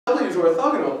W is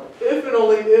orthogonal if and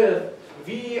only if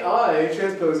VI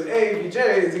transpose A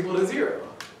Vj is equal to 0.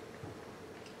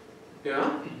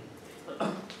 Yeah?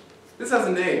 This has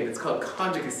a name. It's called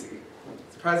conjugacy,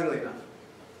 surprisingly enough.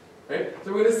 Right?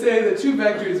 So we're going to say that two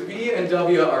vectors V and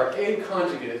W are A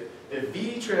conjugate if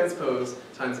V transpose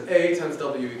times A times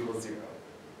W equals 0.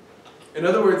 In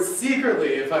other words,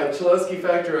 secretly, if I Cholesky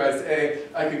factorized A,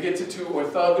 I could get to two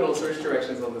orthogonal search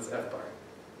directions on this F bar.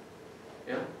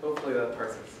 Yeah? Hopefully that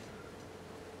parses.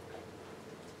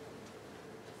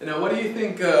 And now what do you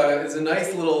think is a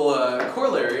nice little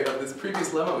corollary of this previous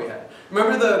lemma we had?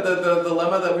 Remember the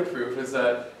lemma that we proved is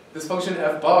that this function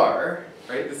F bar,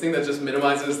 right, this thing that just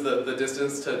minimizes the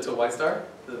distance to y star,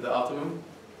 the optimum,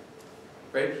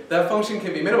 right? That function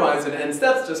can be minimized in n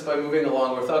steps just by moving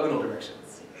along orthogonal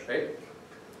directions, right?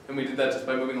 And we did that just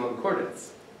by moving along the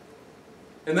coordinates.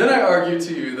 And then I argued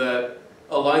to you that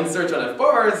a line search on F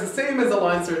bar is the same as a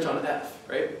line search on F,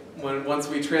 right? Once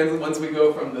we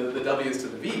go from the W's to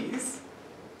the V's.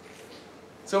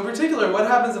 So in particular, what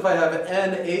happens if I have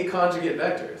n A conjugate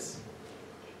vectors?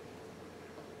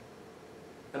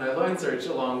 And I line search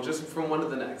along just from one to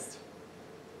the next.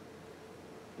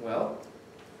 Well,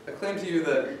 I claim to you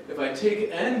that if I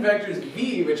take n vectors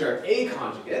V, which are A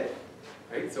conjugate,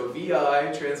 right? So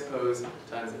VI transpose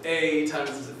times A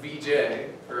times Vj,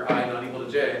 or I not equal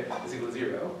to j, is equal to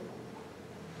 0.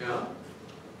 Yeah?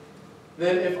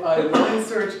 Then if I line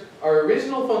search our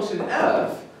original function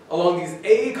f along these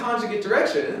A conjugate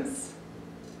directions,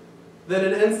 then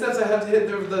in n steps I have to hit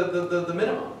the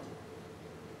minimum.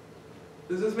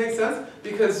 Does this make sense?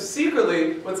 Because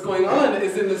secretly, what's going on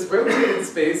is in this rotated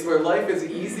space where life is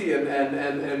easy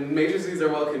and matrices are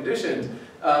well conditioned,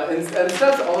 and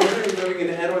steps all we're doing is moving in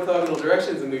n orthogonal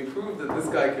directions, and we prove that this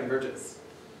guy converges.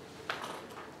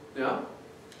 Yeah?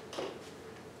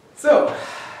 So,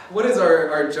 what is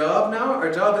our job now?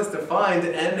 Our job is to find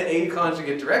n A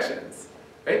conjugate directions.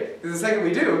 Right? Because the second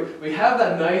we do, we have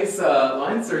that nice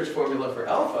line search formula for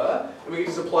alpha, and we can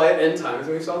just apply it n times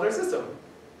and we've solved our system.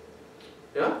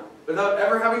 Yeah? Without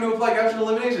ever having to apply Gaussian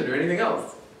elimination or anything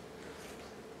else.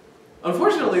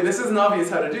 Unfortunately, this isn't obvious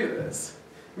how to do this.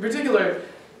 In particular,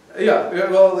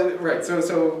 right,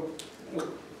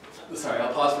 sorry,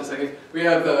 I'll pause for a second. We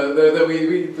have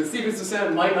the steepest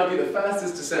descent might not be the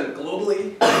fastest descent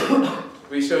globally.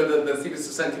 We showed that the steepest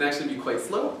descent can actually be quite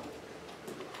slow.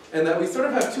 And that we sort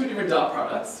of have two different dot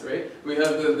products, right? We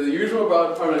have the usual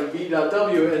dot product V dot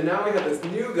W, and now we have this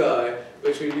new guy,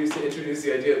 which we use to introduce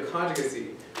the idea of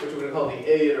conjugacy, which we're going to call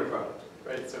the A inner product,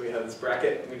 right? So we have this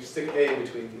bracket, and we just stick A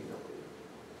between V and W.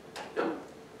 Yeah?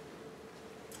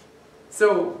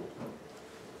 So,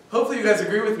 hopefully you guys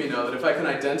agree with me now that if I can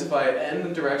identify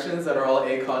n directions that are all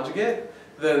A conjugate,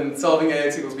 then solving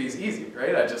AX equals B is easy,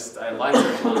 right? I line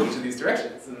search along each of these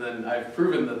directions, and then I've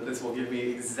proven that this will give me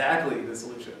exactly the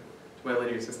solution to my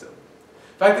linear system.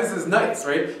 In fact, this is nice,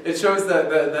 right? It shows that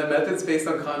methods based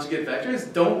on conjugate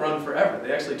vectors don't run forever.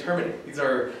 They actually terminate. These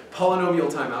are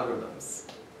polynomial time algorithms.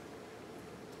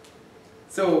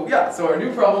 So yeah, so our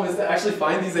new problem is to actually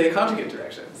find these A conjugate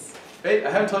directions, right? I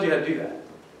haven't told you how to do that.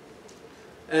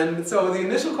 And so the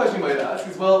initial question you might ask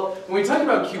is, well, when we talked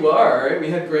about QR, right, we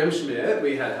had Graham-Schmidt,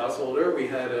 we had Householder, we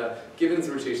had Gibbons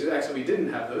rotation. Actually, we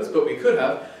didn't have those, but we could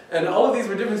have. And all of these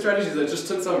were different strategies that just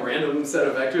took some random set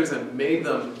of vectors and made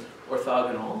them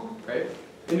orthogonal, right?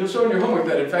 And you'll show in your homework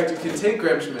that, in fact, you can take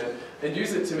Graham-Schmidt and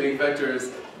use it to make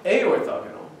vectors A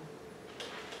orthogonal.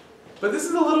 But this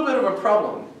is a little bit of a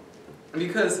problem.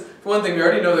 Because, for one thing, we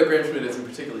already know that Graham-Schmidt isn't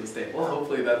particularly stable.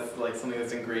 Hopefully that's like something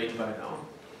that's ingrained by now.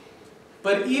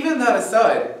 But even that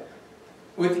aside,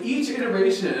 with each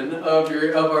iteration of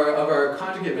our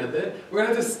conjugate method, we're going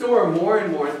to have to store more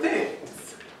and more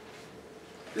things.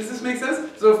 Does this make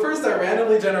sense? So first I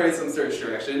randomly generate some search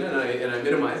direction, and I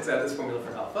minimize to have this formula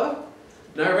for alpha.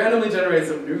 Now I randomly generate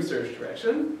some new search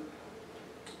direction.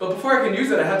 But before I can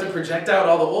use it, I have to project out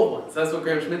all the old ones. That's what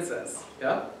Graham-Schmidt says.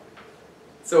 Yeah?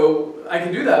 So I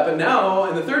can do that, but now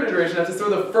in the third iteration I have to store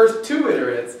the first two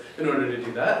iterates in order to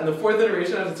do that. In the fourth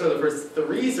iteration I have to store the first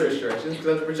three search directions because I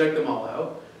have to project them all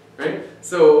out. Right?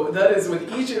 So that is,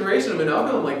 with each iteration of an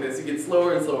algorithm like this, you get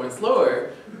slower and slower and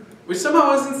slower, which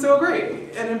somehow isn't so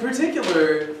great. And in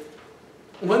particular,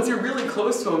 once you're really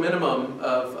close to a minimum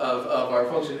of our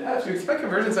function f, you expect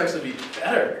convergence to actually be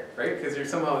better, right? Because you're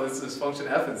somehow, this function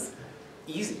f is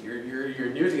easy. You're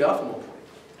near the optimal point.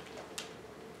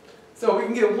 So we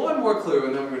can get one more clue,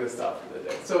 and then we're going to stop for the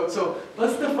day. So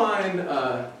let's define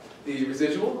the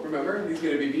residual. Remember, he's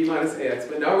going to be b minus ax,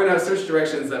 but now we're going to have search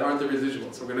directions that aren't the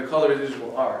residual. So we're going to call the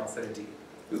residual r instead of d.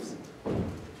 Oops.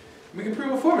 We can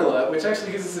prove a formula which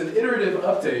actually gives us an iterative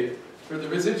update for the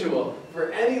residual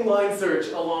for any line search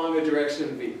along a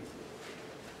direction V.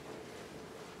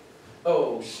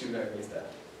 Oh, shoot, I erased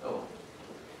that. Oh,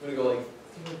 I'm going to go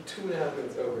like 2.5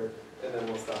 minutes over, and then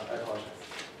we'll stop. I apologize.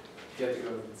 You have to go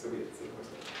to the Soviets.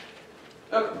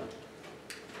 Okay.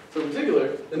 So in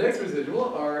particular, the next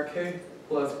residual are k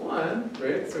plus 1,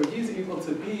 right? So he's equal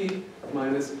to b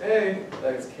minus a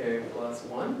xk plus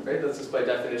 1, right? That's just by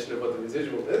definition of what the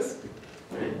residual is,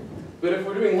 right? But if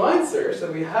we're doing line search,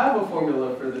 then we have a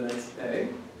formula for the next a,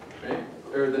 right?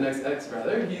 Or the next x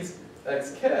rather. He's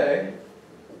xk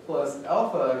plus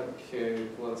alpha k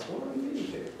plus 1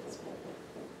 bk plus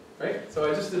 1, right? So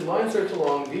I just did line search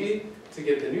along v to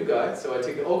get the new guy. So I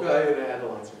take the old guy and I add the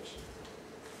line search,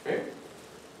 right?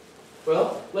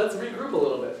 Well, let's regroup a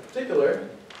little bit. In particular,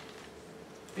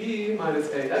 b minus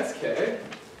a xk,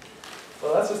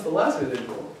 well, that's just the last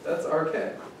residual. That's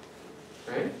rk,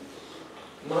 right?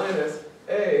 Minus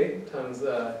a times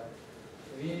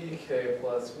vk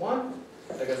plus 1.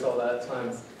 I guess all that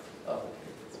times alpha k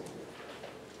plus 1.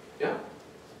 Yeah?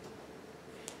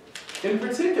 In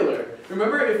particular,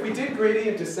 remember if we did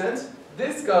gradient descent,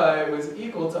 this guy was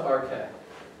equal to rk.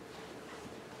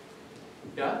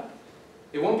 Yeah?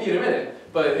 It won't be in a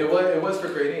minute, but it was for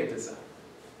gradient descent.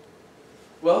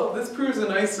 Well, this proves a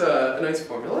nice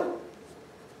formula,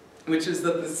 which is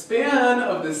that the span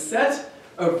of the set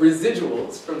of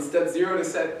residuals from step 0 to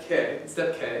step k,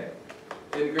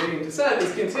 in gradient descent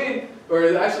is contained, or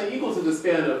is actually equal to the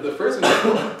span of the first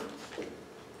residual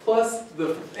plus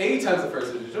the a times the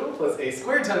first residual plus a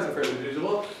squared times the first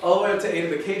residual, all the way up to a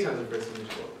to the k times the first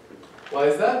residual. Why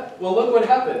is that? Well, look what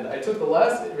happened. I took the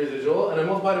last residual and I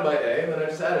multiplied it by a, and then I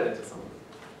just added it to something.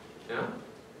 Yeah?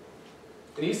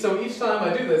 And so each time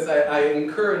I do this, I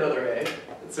incur another a.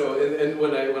 So and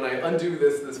when I undo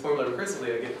this formula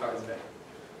recursively, I get powers of a.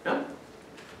 Yeah?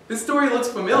 This story looks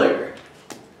familiar.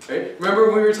 Right? Remember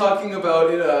when we were talking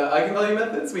about eigenvalue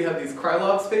methods? We have these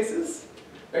Krylov spaces.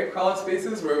 Right? Krylov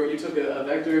spaces where you took a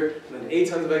vector, and then a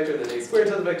times a vector, and then a squared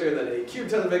times a vector, and then a cubed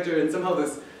times a vector, and somehow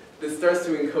this starts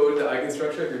to encode the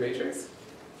eigenstructure of your matrix,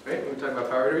 right? When we talk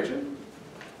about power iteration.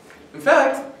 In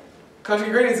fact,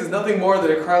 conjugate gradients is nothing more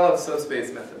than a Krylov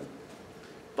subspace method.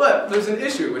 But there's an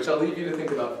issue, which I'll leave you to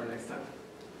think about for next time.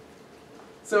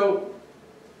 So,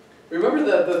 remember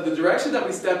that the direction that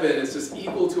we step in is just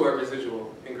equal to our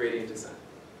residual in gradient descent,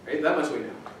 right? That much we know.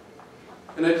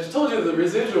 And I just told you the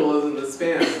residual is in the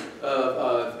span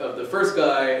of the first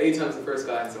guy, a times the first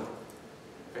guy, and so on.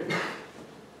 Right?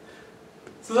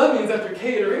 So that means after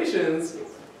k iterations,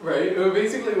 right,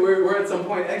 basically we're at some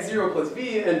point x0 plus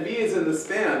v, and v is in the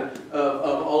span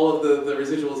of all of the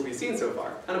residuals we've seen so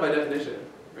far, kind of by definition,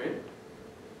 right?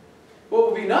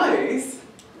 What would be nice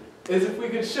is if we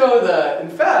could show that, in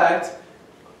fact,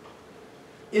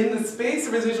 in the space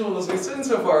of residuals we've seen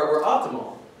so far, we're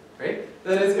optimal, right?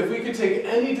 That is, if we could take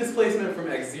any displacement from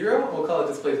x0, we'll call it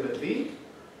displacement v,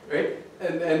 right?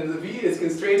 And the v is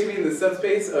constrained to be in the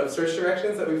subspace of search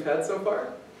directions that we've had so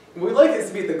far. And we'd like it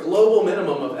to be the global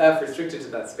minimum of f restricted to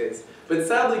that space. But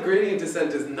sadly, gradient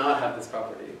descent does not have this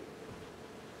property.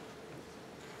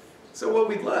 So what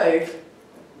we'd like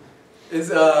is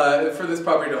for this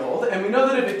property to hold. And we know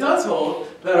that if it does hold,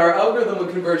 that our algorithm will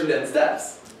converge at n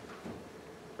steps.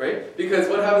 Right? Because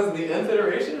what happens in the nth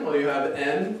iteration? Well, you have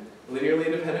n linearly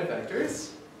independent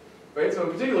vectors. Right? So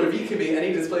in particular, v can be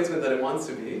any displacement that it wants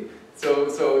to be. So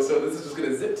this is just going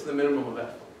to zip to the minimum of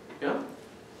f. Yeah?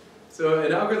 So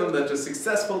an algorithm that just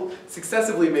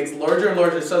successively makes larger and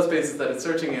larger subspaces that it's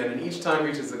searching in, and each time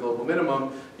reaches the global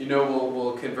minimum, you know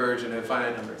will converge in a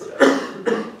finite number of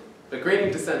steps. But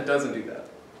gradient descent doesn't do that.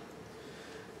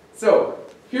 So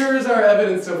here's our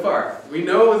evidence so far. We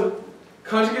know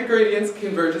conjugate gradients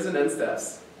converges in n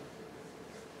steps.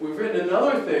 We've written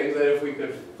another thing that if we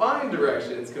could find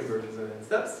directions, converges in n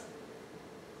steps.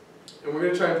 And we're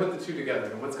going to try and put the two together.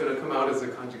 And what's going to come out is a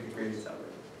conjugate gradient algorithm.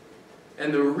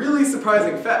 And the really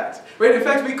surprising fact, right? In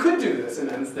fact, we could do this in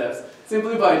n steps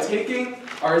simply by taking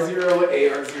R0,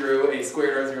 A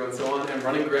squared R0, and so on, and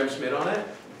running Gram-Schmidt on it.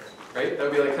 Right? That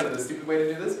would be like kind of the stupid way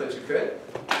to do this, but you could.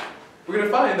 We're going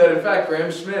to find that, in fact,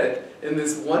 Gram-Schmidt, in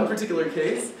this one particular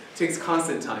case, takes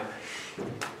constant time.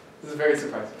 This is very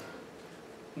surprising.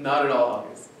 Not at all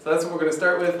obvious. So that's what we're going to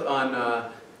start with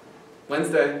on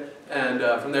Wednesday. And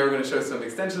from there, we're going to show some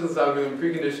extensions of algorithm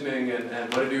preconditioning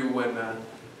and what to do when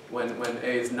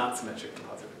A is not symmetric and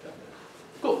positive definite.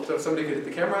 Cool. So if somebody could hit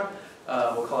the camera,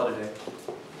 we'll call it a day.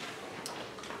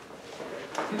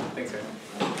 Thanks, guys.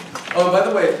 Oh, and by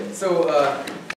the way, so